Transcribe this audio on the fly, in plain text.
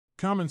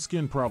Common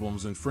skin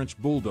problems in French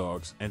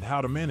Bulldogs and how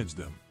to manage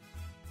them.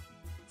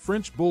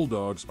 French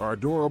Bulldogs are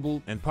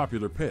adorable and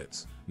popular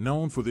pets,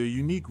 known for their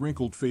unique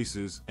wrinkled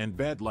faces and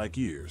bat-like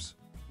ears.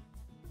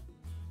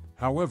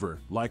 However,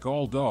 like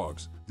all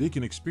dogs, they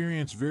can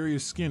experience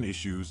various skin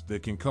issues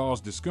that can cause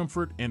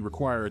discomfort and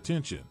require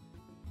attention.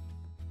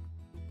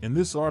 In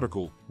this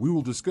article, we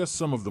will discuss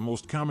some of the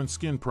most common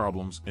skin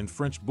problems in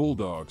French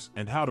Bulldogs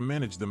and how to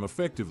manage them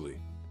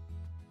effectively.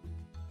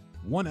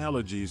 1.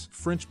 Allergies.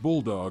 French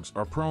Bulldogs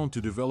are prone to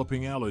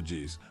developing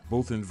allergies,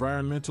 both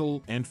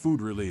environmental and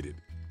food-related.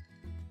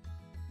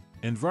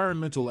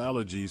 Environmental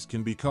allergies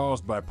can be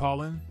caused by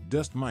pollen,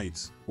 dust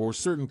mites, or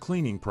certain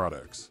cleaning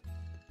products.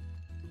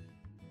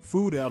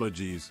 Food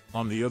allergies,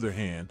 on the other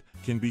hand,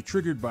 can be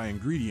triggered by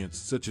ingredients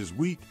such as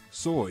wheat,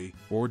 soy,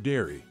 or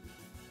dairy.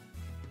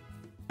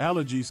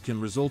 Allergies can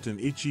result in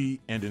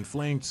itchy and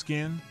inflamed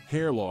skin,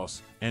 hair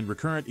loss, and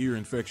recurrent ear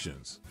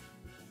infections.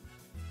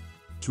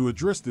 To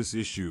address this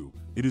issue,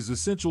 it is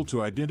essential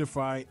to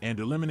identify and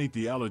eliminate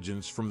the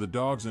allergens from the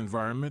dog's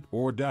environment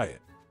or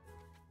diet.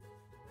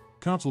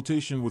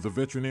 Consultation with a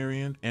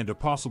veterinarian and a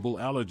possible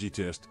allergy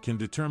test can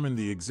determine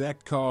the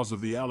exact cause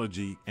of the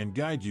allergy and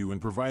guide you in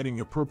providing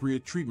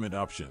appropriate treatment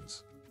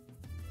options.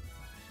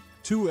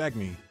 2.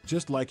 Acne.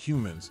 Just like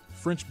humans,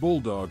 French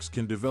Bulldogs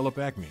can develop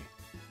acne.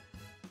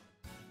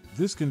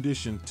 This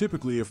condition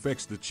typically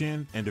affects the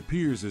chin and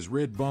appears as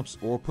red bumps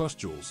or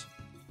pustules.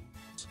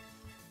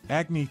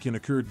 Acne can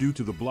occur due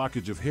to the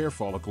blockage of hair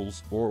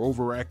follicles or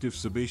overactive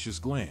sebaceous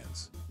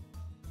glands.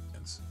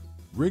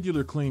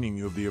 Regular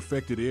cleaning of the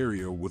affected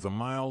area with a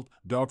mild,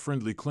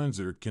 dog-friendly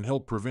cleanser can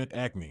help prevent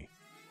acne.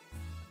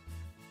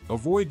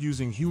 Avoid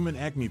using human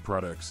acne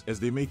products as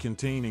they may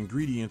contain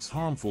ingredients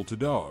harmful to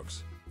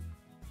dogs.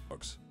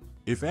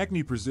 If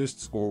acne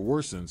persists or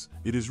worsens,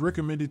 it is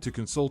recommended to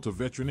consult a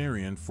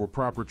veterinarian for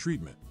proper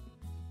treatment.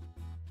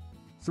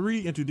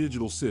 3.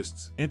 Interdigital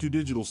cysts.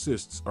 Interdigital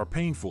cysts are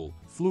painful,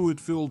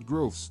 fluid-filled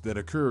growths that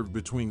occur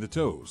between the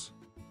toes.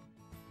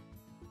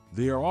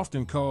 They are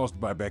often caused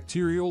by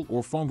bacterial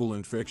or fungal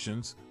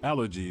infections,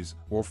 allergies,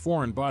 or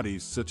foreign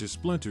bodies such as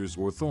splinters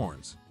or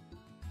thorns.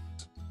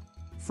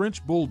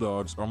 French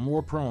Bulldogs are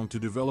more prone to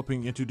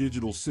developing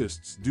interdigital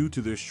cysts due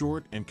to their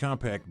short and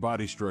compact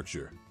body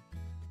structure.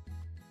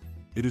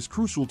 It is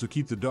crucial to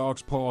keep the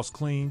dog's paws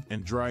clean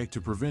and dry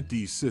to prevent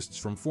these cysts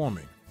from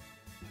forming.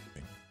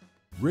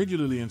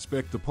 Regularly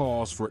inspect the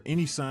paws for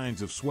any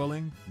signs of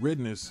swelling,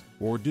 redness,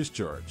 or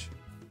discharge.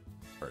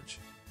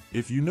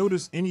 If you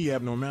notice any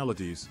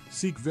abnormalities,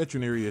 seek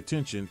veterinary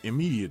attention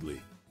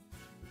immediately.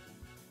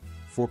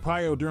 For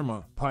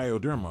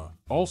pyoderma,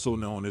 also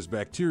known as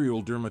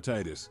bacterial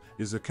dermatitis,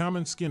 is a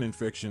common skin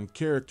infection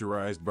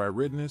characterized by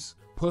redness,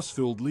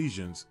 pus-filled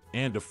lesions,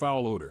 and a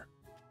foul odor.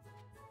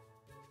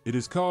 It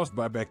is caused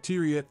by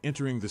bacteria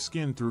entering the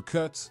skin through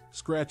cuts,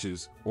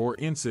 scratches, or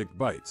insect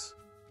bites.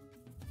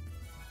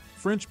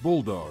 French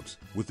Bulldogs,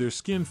 with their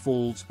skin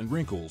folds and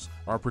wrinkles,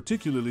 are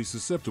particularly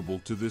susceptible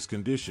to this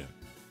condition.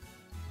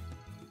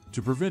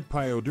 To prevent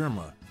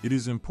pyoderma, it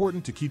is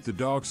important to keep the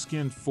dog's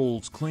skin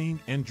folds clean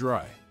and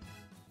dry.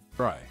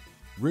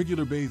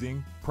 Regular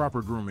bathing,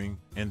 proper grooming,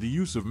 and the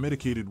use of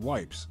medicated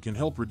wipes can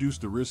help reduce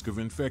the risk of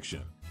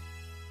infection.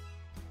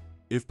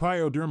 If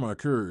pyoderma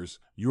occurs,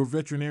 your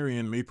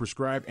veterinarian may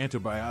prescribe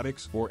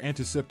antibiotics or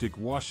antiseptic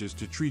washes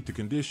to treat the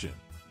condition.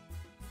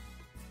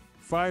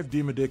 5.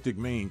 Demodectic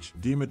mange.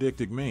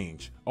 Demodectic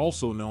mange,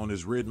 also known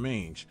as red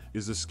mange,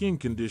 is a skin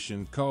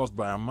condition caused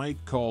by a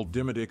mite called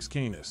Demodex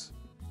canis.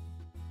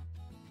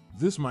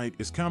 This mite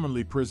is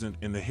commonly present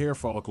in the hair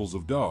follicles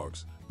of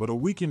dogs, but a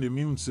weakened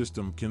immune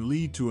system can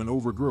lead to an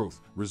overgrowth,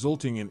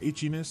 resulting in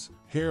itchiness,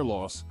 hair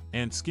loss,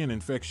 and skin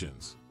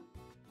infections.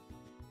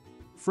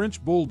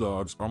 French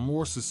Bulldogs are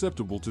more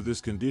susceptible to this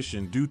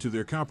condition due to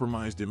their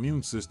compromised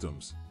immune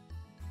systems.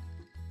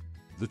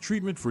 The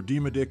treatment for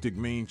demodectic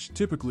mange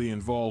typically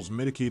involves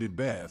medicated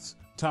baths,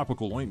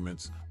 topical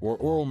ointments, or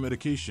oral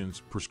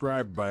medications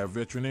prescribed by a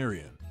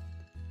veterinarian.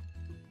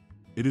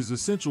 It is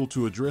essential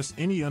to address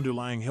any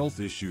underlying health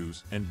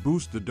issues and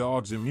boost the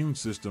dog's immune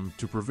system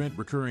to prevent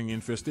recurring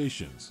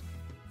infestations.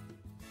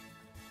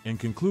 In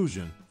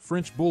conclusion,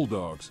 French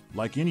Bulldogs,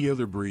 like any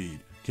other breed,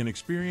 can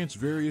experience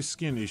various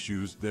skin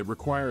issues that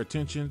require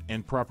attention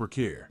and proper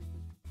care.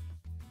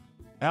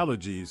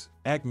 Allergies,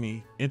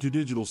 acne,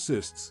 interdigital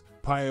cysts,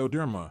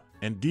 pyoderma,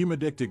 and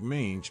demodectic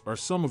mange are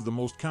some of the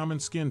most common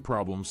skin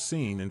problems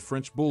seen in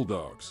French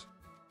Bulldogs.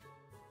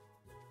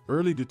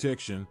 Early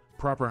detection,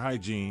 proper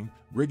hygiene,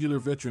 regular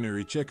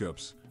veterinary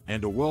checkups,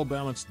 and a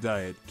well-balanced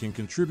diet can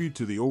contribute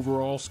to the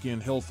overall skin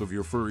health of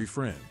your furry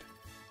friend.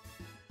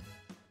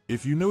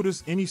 If you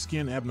notice any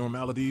skin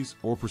abnormalities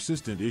or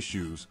persistent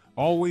issues,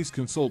 always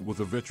consult with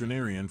a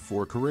veterinarian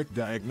for a correct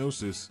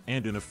diagnosis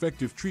and an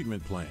effective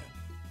treatment plan.